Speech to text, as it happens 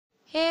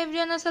হে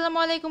everyone, আসসালামু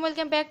আলাইকুম।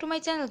 Welcome back to my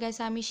channel guys.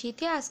 আমি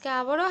শীতে আজকে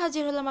আবারও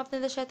হাজির হলাম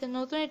আপনাদের সাথে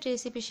নতুন একটি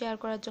রেসিপি শেয়ার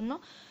করার জন্য।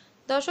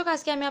 দর্শক,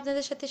 আজকে আমি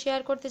আপনাদের সাথে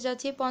শেয়ার করতে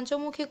যাচ্ছি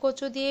পঞ্চমুখী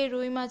কচু দিয়ে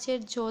রুই মাছের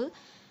ঝোল।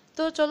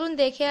 তো চলুন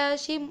দেখে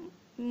আসি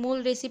মূল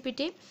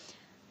রেসিপিটি।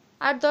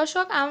 আর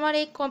দর্শক, আমার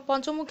এই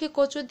পঞ্চমুখী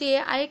কচু দিয়ে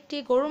আরেকটি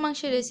গরু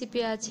মাংসের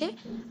রেসিপি আছে,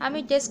 আমি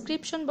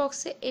ডেসক্রিপশন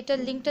বক্সে এটার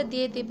লিঙ্কটা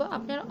দিয়ে দেব,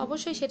 আপনারা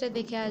অবশ্যই সেটা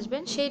দেখে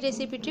আসবেন। সেই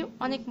রেসিপিটি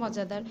অনেক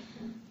মজাদার।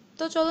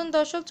 তো চলুন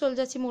দর্শক, চলে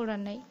যাচ্ছি মূল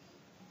রান্নায়।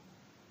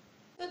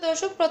 তো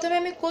দর্শক, প্রথমে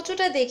আমি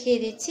কচুটা দেখিয়ে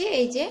দিচ্ছি।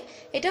 এই যে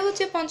এটা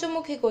হচ্ছে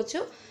পঞ্চমুখী কচু।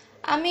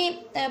 আমি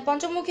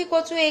পঞ্চমুখী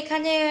কচু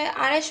এখানে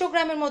 250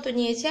 গ্রামের মতো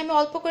নিয়েছি, আমি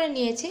অল্প করে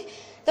নিয়েছি।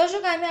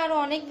 দর্শক, আমি আরও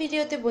অনেক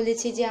ভিডিওতে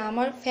বলেছি যে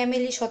আমার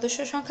ফ্যামিলির সদস্য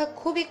সংখ্যা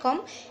খুবই কম,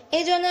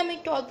 এই জন্য আমি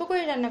একটু অল্প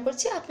করে রান্না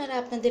করছি। আপনারা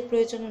আপনাদের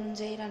প্রয়োজন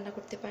অনুযায়ী রান্না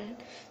করতে পারেন।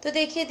 তো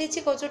দেখিয়ে দিচ্ছি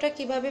কচুটা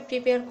কিভাবে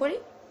প্রিপেয়ার করি।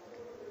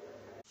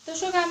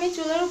 দর্শক, আমি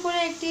চুলার উপরে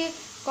একটি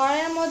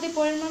কড়াইয়ের মধ্যে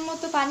পরিমাণ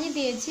মতো পানি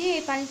দিয়েছি।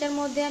 এই পানিটার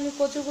মধ্যে আমি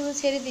কচুগুলো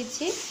ছেড়ে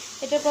দিচ্ছি।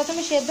 এটা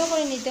প্রথমে সেদ্ধ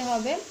করে নিতে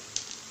হবে।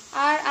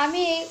 আর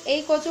আমি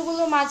এই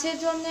কচুগুলো মাছের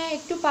জন্য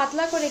একটু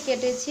পাতলা করে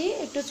কেটেছি,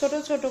 একটু ছোট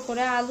ছোট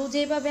করে, আলু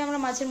যেভাবে আমরা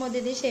মাছের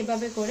মধ্যে দিই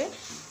সেইভাবে করে,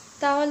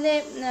 তাহলে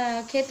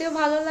খেতেও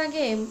ভালো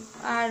লাগে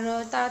আর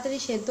তাড়াতাড়ি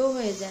সেদ্ধও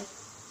হয়ে যায়।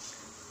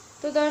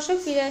 তো দর্শক,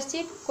 ফিরে আসছি।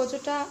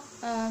 কচুটা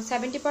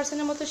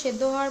 70% মতো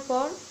সেদ্ধ হওয়ার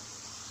পর,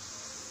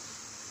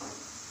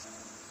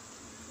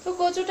 তো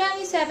কচুটা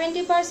আমি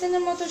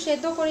 70% মতো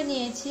সেদ্ধ করে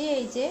নিয়েছি।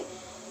 এই যে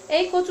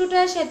এই কচুটা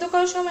সেদ্ধ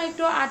করার সময়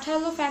একটু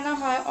আঠালো ফেনা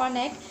হয়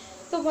অনেক,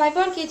 তো ভয়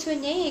পাওয়ার কিছুই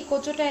নেই। এই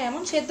কচুটা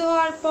এমন সেদ্ধ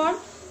হওয়ার পর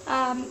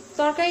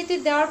তরকারিতে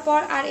দেওয়ার পর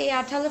আর এই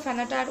আঠালো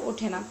ফেনাটা আর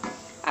ওঠে না।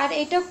 আর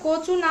এটা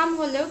কচু নাম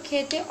হলেও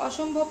খেতে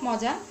অসম্ভব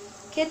মজা,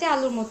 খেতে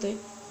আলুর মতোই।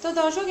 তো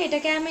দর্শক,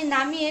 এটাকে আমি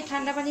নামিয়ে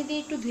ঠান্ডা পানি দিয়ে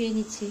একটু ধুয়ে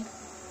নিচ্ছি।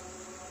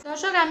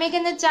 দর্শক, আমি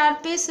এখানে 4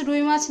 পিস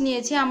রুই মাছ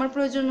নিয়েছি আমার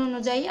প্রয়োজন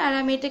অনুযায়ী, আর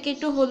আমি এটাকে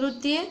একটু হলুদ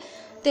দিয়ে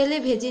তেলে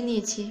ভেজে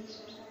নিয়েছি।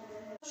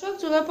 দর্শক,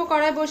 চুলার উপর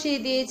কড়াই বসিয়ে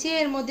দিয়েছি,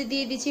 এর মধ্যে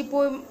দিয়ে দিচ্ছি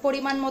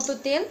পরিমাণ মতো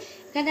তেল।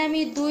 এখানে আমি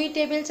 2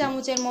 টেবিল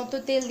চামচের মতো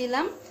তেল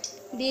দিলাম।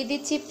 দিয়ে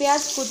দিচ্ছি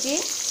পেঁয়াজ কুচি।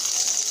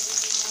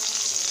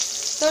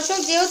 দর্শক,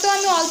 যেহেতু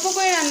আমি অল্প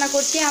করে রান্না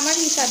করছি আমার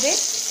হিসাবে,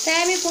 তাই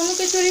আমি কোনো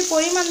কিছুরই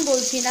পরিমাণ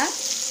বলছি না,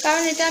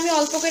 কারণ এটা আমি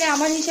অল্প করে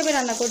আমার হিসাবে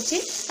রান্না করছি।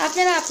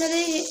 আপনারা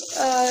আপনাদের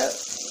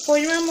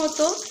পরিমাণ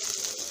মতো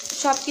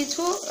সব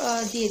কিছু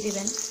দিয়ে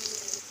দিবেন।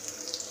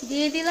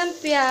 দিয়ে দিলাম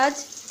পেঁয়াজ,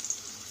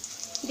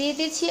 দিয়ে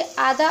দিচ্ছি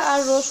আদা আর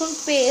রসুন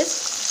পেস্ট,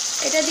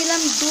 এটা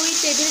দিলাম 2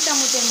 টেবিল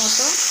চামচের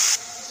মতো।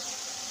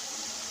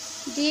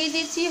 দিয়ে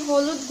দিচ্ছি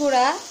হলুদ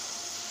গুঁড়া,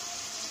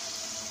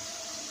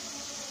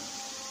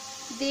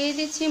 দিয়ে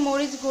দিচ্ছি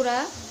মরিচ গুঁড়া,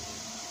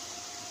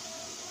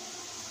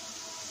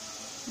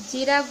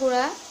 জিরা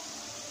গুঁড়া,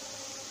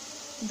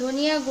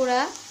 ধনিয়া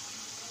গুঁড়া,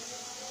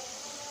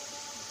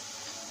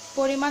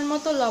 পরিমাণ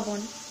মতো লবণ।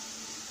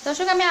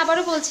 দর্শক, আমি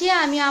আবারও বলছি,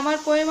 আমি আমার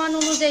পরিমাণ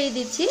অনুযায়ী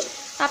দিচ্ছি,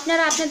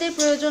 আপনারা আপনাদের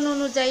প্রয়োজন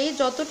অনুযায়ী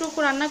যতটুকু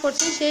রান্না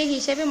করছেন সেই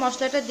হিসেবে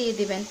মশলাটা দিয়ে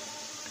দিবেন।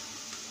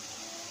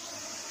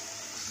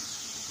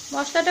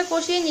 মশলাটা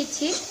কষিয়ে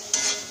নিচ্ছি।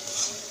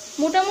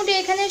 মোটামুটি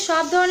এখানে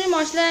সব ধরনের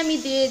মশলা আমি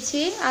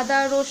দিয়েছি, আদা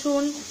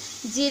রসুন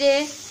জিরে,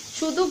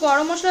 শুধু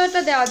গরম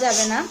মশলাটা দেওয়া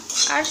যাবে না,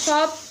 আর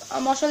সব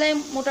মশলাই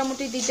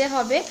মোটামুটি দিতে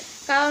হবে,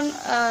 কারণ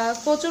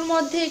কচুর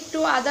মধ্যে একটু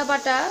আদা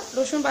বাটা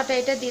রসুন বাটা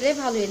এটা দিলে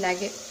ভালোই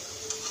লাগে।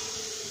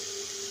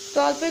 তো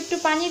অল্প একটু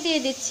পানি দিয়ে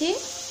দিচ্ছি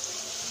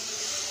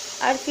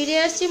আর ফিরে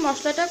আসছি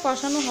মশলাটা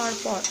কষানো হওয়ার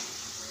পর।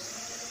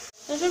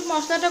 দর্শক,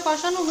 মশলাটা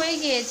কষানো হয়ে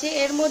গিয়েছে,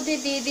 এর মধ্যে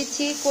দিয়ে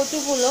দিচ্ছি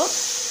কচুগুলো।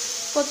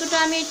 কচুটা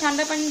আমি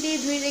ঠান্ডা পানি দিয়ে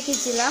ধুয়ে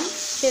রেখেছিলাম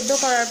সেদ্ধ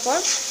করার পর।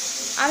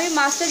 আমি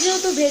মাছটা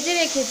যেহেতু ভেজে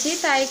রেখেছি,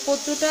 তাই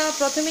কচুটা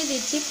প্রথমে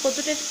দিচ্ছি।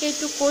 কচুটাকে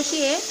একটু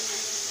কষিয়ে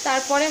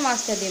তারপরে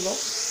মাছটা দেব।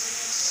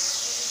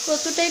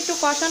 কচুটা একটু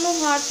কষানো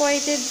হওয়ার পর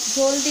এতে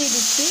ঝোল দিয়ে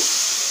দিচ্ছি।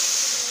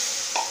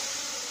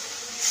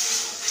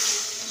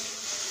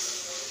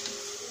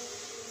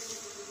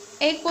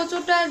 এই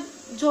কচুটার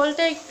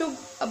ঝোলটা একটু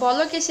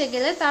বলক এসে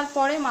গেলে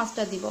তারপরে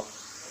মাছটা দিব।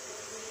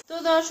 তো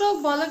দর্শক,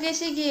 বলক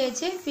এসে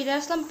গিয়েছে, ফিরে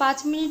আসলাম 5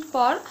 মিনিট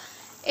পর।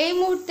 এই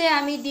মুহূর্তে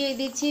আমি দিয়ে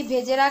দিচ্ছি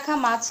ভেজে রাখা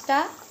মাছটা,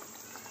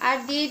 আর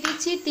দিয়ে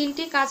দিচ্ছি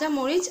 3টি কাঁচা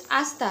মরিচ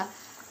আস্তা।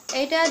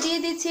 এটা দিয়ে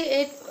দিচ্ছি,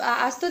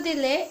 আস্ত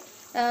দিলে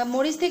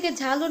মরিচ থেকে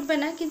ঝাল উঠবে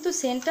না, কিন্তু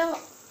সেন্টটা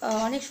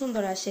অনেক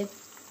সুন্দর আসে।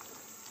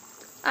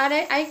 আর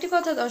আরেকটি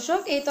কথা দর্শক,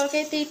 এই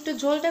তরকারিতে একটু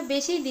ঝোলটা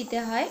বেশি দিতে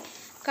হয়,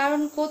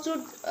 কারণ কচুর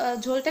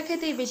ঝোলটা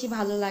খেতেই বেশি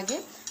ভালো লাগে,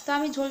 তো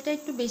আমি ঝোলটা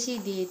একটু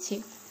বেশিই দিয়েছি।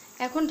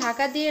 এখন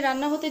ঢাকা দিয়ে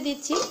রান্না হতে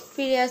দিচ্ছি,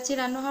 ফিরে আসছি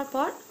রান্না হওয়ার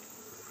পর।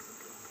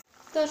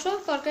 দর্শক,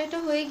 তরকারিটা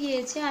হয়ে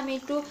গিয়েছে, আমি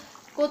একটু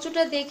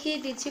কচুটা দেখিয়ে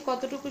দিচ্ছি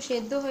কতটুকু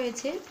সেদ্ধ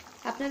হয়েছে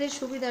আপনাদের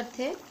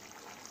সুবিধার্থে।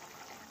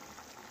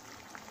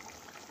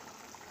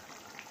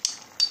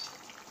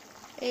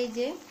 এই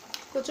যে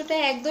কচুটা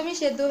একদমই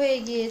সেদ্ধ হয়ে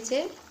গিয়েছে।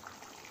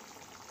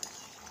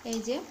 এই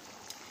যে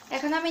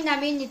এখন আমি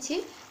নামিয়ে নিচ্ছি,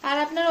 আর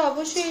আপনারা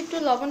অবশ্যই একটু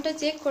লবণটা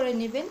চেক করে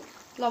নেবেন,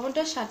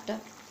 লবণটার স্বাদটা।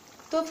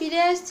 তো ফিরে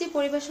আসছি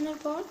পরিবেশনের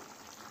পর।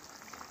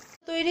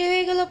 তৈরি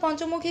হয়ে গেল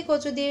পঞ্চমুখী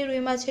কচু দিয়ে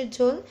রুই মাছের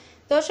ঝোল।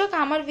 দর্শক,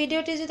 আমার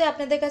ভিডিওটি যদি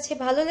আপনাদের কাছে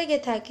ভালো লেগে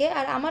থাকে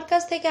আর আমার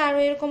কাছ থেকে আরও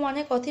এরকম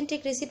অনেক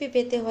অথেন্টিক রেসিপি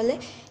পেতে হলে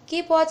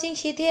keep watching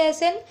Sithi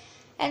SN,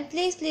 and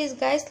please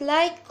guys,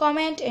 like,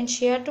 comment and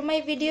share to my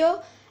video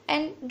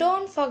and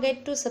don't forget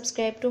to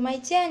subscribe to my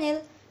channel.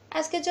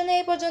 আজকের জন্য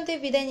এই পর্যন্তই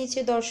বিদায় নিচ্ছি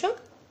দর্শক।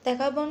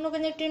 দেখা হবে অন্য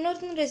কোনো একটি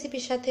নতুন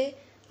রেসিপির সাথে।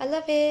 আল্লাহ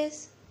হাফেজ।